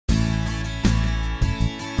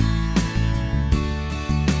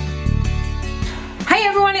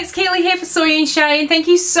it's Keely here for Soy and Shea, and thank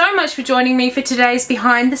you so much for joining me for today's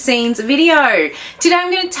behind the scenes video. Today I'm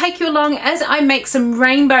going to take you along as I make some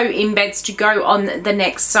rainbow embeds to go on the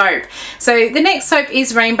next soap. So the next soap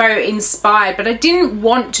is rainbow inspired, but I didn't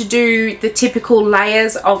want to do the typical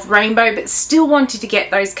layers of rainbow, but still wanted to get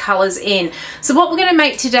those colours in. So what we're going to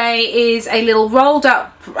make today is a little rolled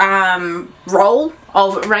up roll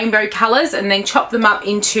of rainbow colours and then chop them up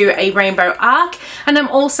into a rainbow arc, and I'm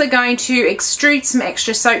also going to extrude some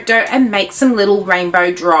extra soap dough and make some little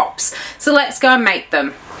rainbow drops. So let's go and make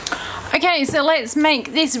them. Okay, so let's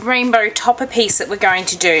make this rainbow topper piece that we're going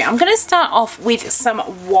to do. I'm going to start off with some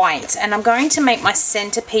white, and I'm going to make my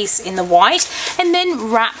centerpiece in the white and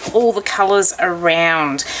then wrap all the colours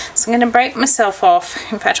around. So I'm going to break myself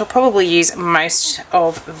off. In fact, I'll probably use most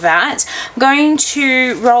of that. I'm going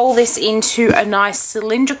to roll this into a nice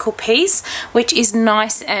cylindrical piece, which is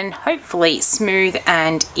nice and hopefully smooth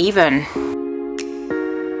and even.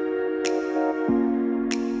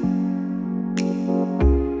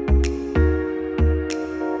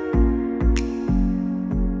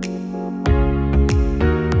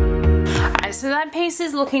 So that piece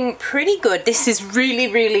is looking pretty good. This is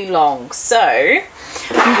really long. So I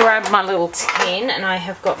can grab my little tin, and I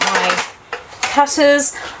have got my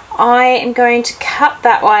cutters. I am going to cut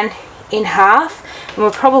that one in half, and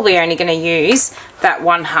we're probably only going to use that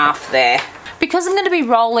one half there. Because I'm going to be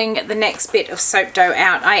rolling the next bit of soap dough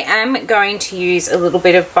out, I am going to use a little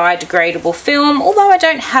bit of biodegradable film. Although I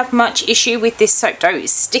don't have much issue with this soap dough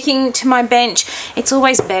sticking to my bench, it's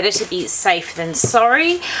always better to be safe than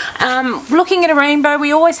sorry. Looking at a rainbow,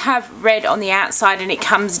 we always have red on the outside and it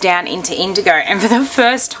comes down into indigo. And for the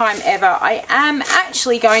first time ever, I am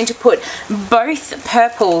actually going to put both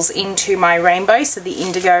purples into my rainbow, so the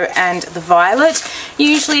indigo and the violet.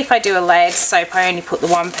 Usually if I do a layered soap, I only put the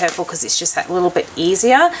one purple because it's just that little bit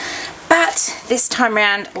easier, but this time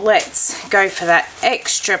around let's go for that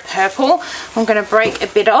extra purple. I'm going to break a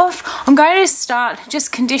bit off. I'm going to start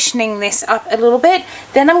just conditioning this up a little bit,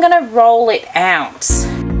 then I'm going to roll it out.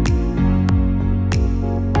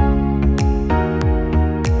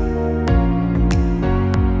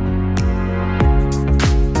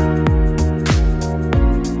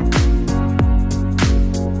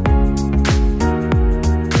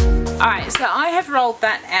 So I have rolled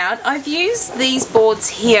that out. I've used these boards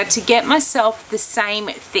here to get myself the same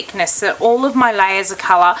thickness, so all of my layers of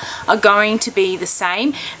colour are going to be the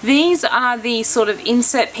same. These are the sort of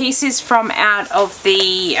insert pieces from out of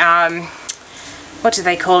the what do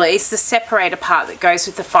they call it? It's the separator part that goes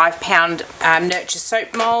with the 5-pound Nurture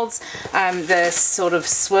soap molds, the sort of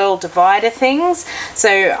swirl divider things. So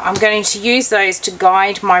I'm going to use those to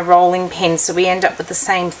guide my rolling pin so we end up with the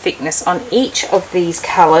same thickness on each of these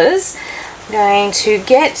colours. I'm going to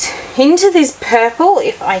get into this purple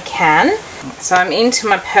if I can. So I'm into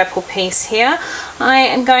my purple piece here. I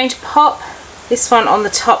am going to pop this one on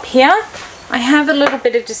the top here. I have a little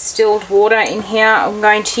bit of distilled water in here. I'm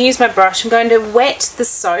going to use my brush. I'm going to wet the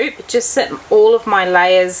soap just so that all of my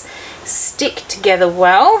layers stick together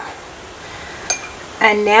well.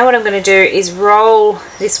 And now what I'm going to do is roll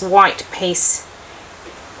this white piece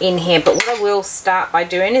in here. But what I will start by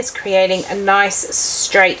doing is creating a nice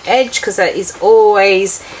straight edge, because that is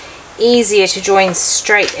always easier to join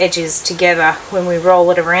straight edges together when we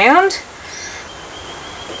roll it around.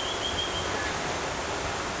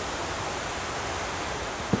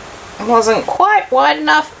 Wasn't quite wide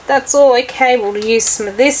enough, that's all okay. We'll use some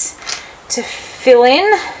of this to fill in.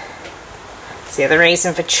 That's the other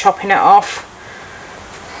reason for chopping it off.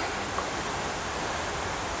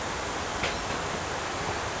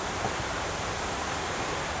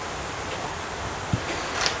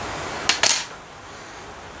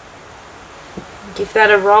 Give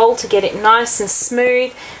that a roll to get it nice and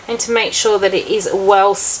smooth and to make sure that it is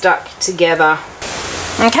well stuck together.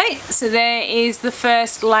 Okay, so there is the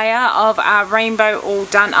first layer of our rainbow all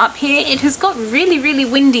done up here. It has got really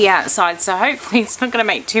windy outside, so hopefully it's not going to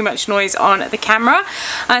make too much noise on the camera.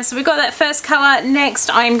 So we've got that first colour.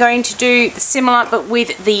 Next I'm going to do similar but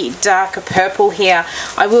with the darker purple here.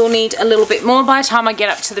 I will need a little bit more. By the time I get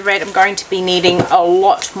up to the red, I'm going to be needing a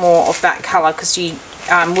lot more of that colour, because you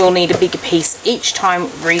will need a bigger piece each time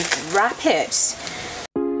we wrap it.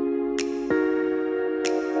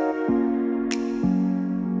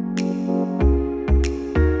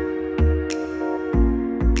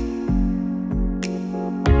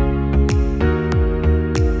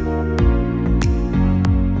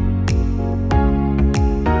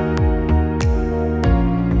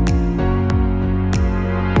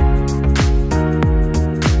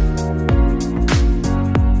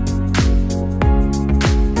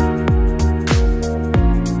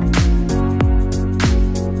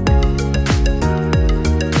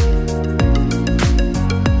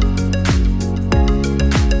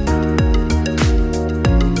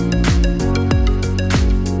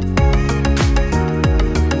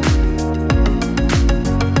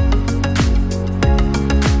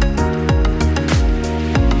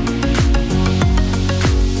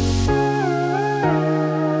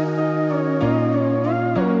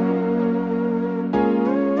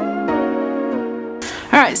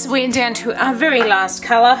 Alright, so we're down to our very last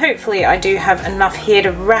colour. Hopefully I do have enough here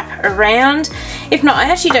to wrap around. If not,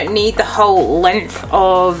 I actually don't need the whole length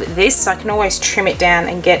of this, so I can always trim it down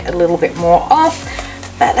and get a little bit more off.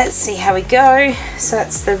 But let's see how we go. So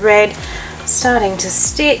that's the red starting to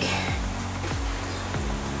stick.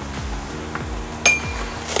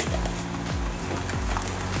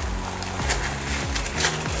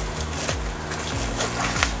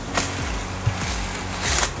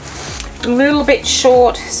 A little bit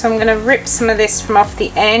short, so I'm going to rip some of this from off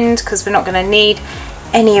the end because we're not going to need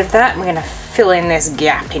any of that. We're going to fill in this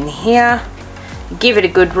gap in here, give it a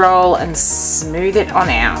good roll and smooth it on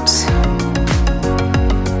out.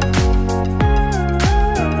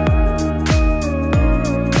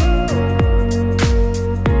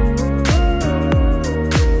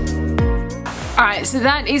 Alright, so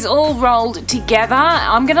that is all rolled together.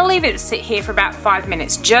 I'm going to leave it sit here for about 5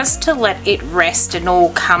 minutes just to let it rest and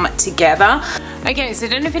all come together. Okay, so I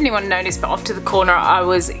don't know if anyone noticed, but off to the corner I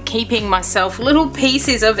was keeping myself little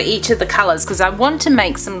pieces of each of the colours because I want to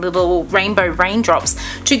make some little rainbow raindrops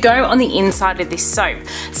to go on the inside of this soap.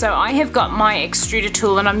 So I have got my extruder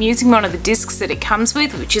tool and I'm using one of the discs that it comes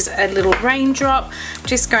with, which is a little raindrop. I'm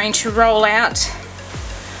just going to roll out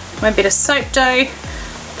my bit of soap dough,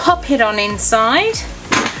 pop it on inside.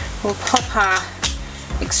 We'll pop our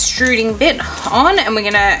extruding bit on and we're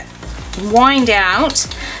going to wind out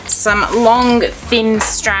some long thin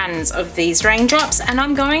strands of these raindrops, and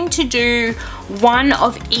I'm going to do one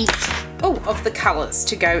of each of the colours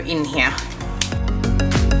to go in here.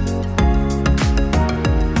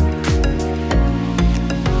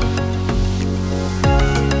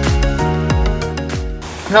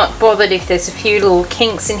 Not bothered if there's a few little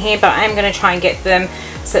kinks in here, but I'm going to try and get them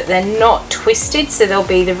so that they're not twisted, so they'll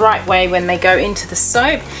be the right way when they go into the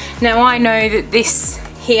soap. Now I know that this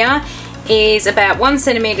here is about 1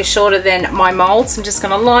 centimetre shorter than my mould, so I'm just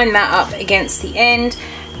going to line that up against the end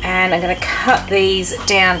and I'm going to cut these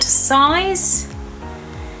down to size.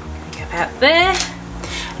 Go about there,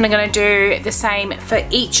 and I'm going to do the same for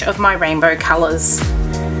each of my rainbow colours.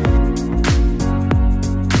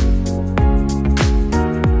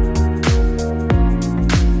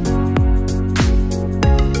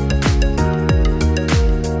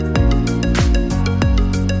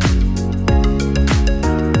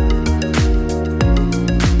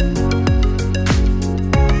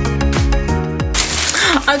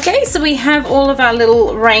 Okay, so we have all of our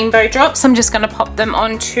little rainbow drops. I'm just going to pop them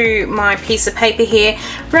onto my piece of paper here,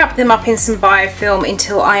 wrap them up in some biofilm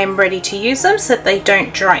until I am ready to use them so that they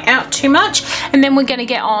don't dry out too much, and then we're going to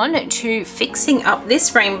get on to fixing up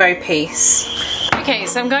this rainbow piece. Okay,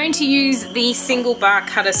 so I'm going to use the single bar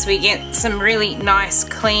cutter so we get some really nice,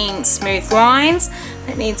 clean, smooth lines.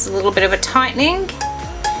 It needs a little bit of a tightening.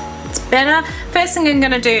 It's better. First thing I'm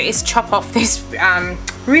going to do is chop off this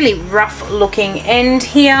really rough looking end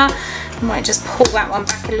here. I might just pull that one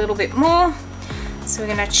back a little bit more. So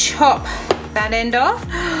we're going to chop that end off,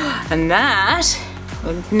 and that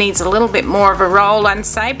needs a little bit more of a roll, I'd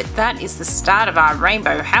say, but that is the start of our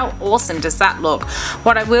rainbow. How awesome does that look?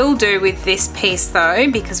 What I will do with this piece though,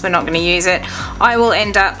 because we're not going to use it, I will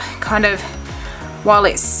end up kind of, while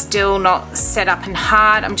it's still not set up and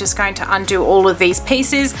hard, I'm just going to undo all of these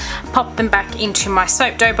pieces, pop them back into my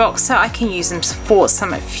soap dough box so I can use them for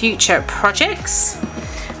some future projects.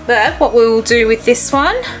 But what we will do with this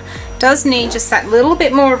one does need just that little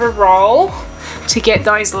bit more of a roll to get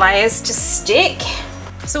those layers to stick.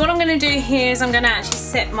 So what I'm going to do here is I'm going to actually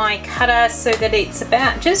set my cutter so that it's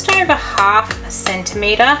about just over ½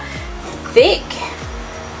 centimetre thick.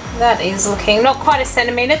 That is looking not quite a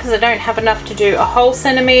centimetre because I don't have enough to do a whole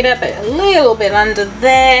centimetre, but a little bit under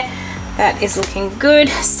there. That is looking good.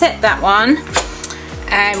 Set that one,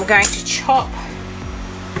 and we're going to chop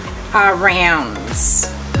our rounds.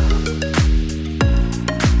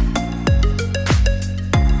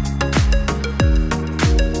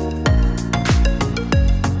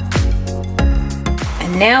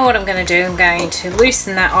 And now what I'm going to do, I'm going to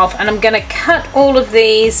loosen that off, and I'm going to cut all of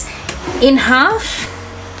these in half.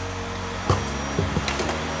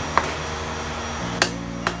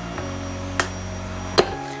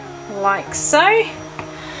 Like so,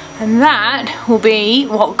 and that will be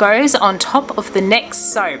what goes on top of the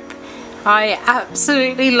next soap. I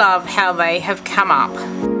absolutely love how they have come up.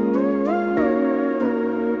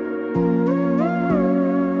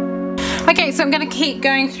 Okay, so I'm going to keep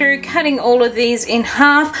going through cutting all of these in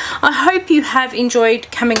half. I hope you have enjoyed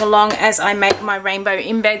coming along as I make my rainbow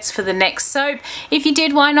embeds for the next soap. If you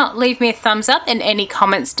did, why not leave me a thumbs up and any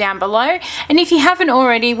comments down below. And if you haven't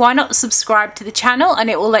already, why not subscribe to the channel, and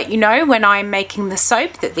it will let you know when I'm making the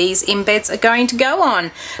soap that these embeds are going to go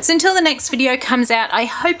on. So until the next video comes out, I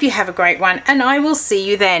hope you have a great one, and I will see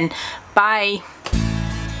you then. Bye.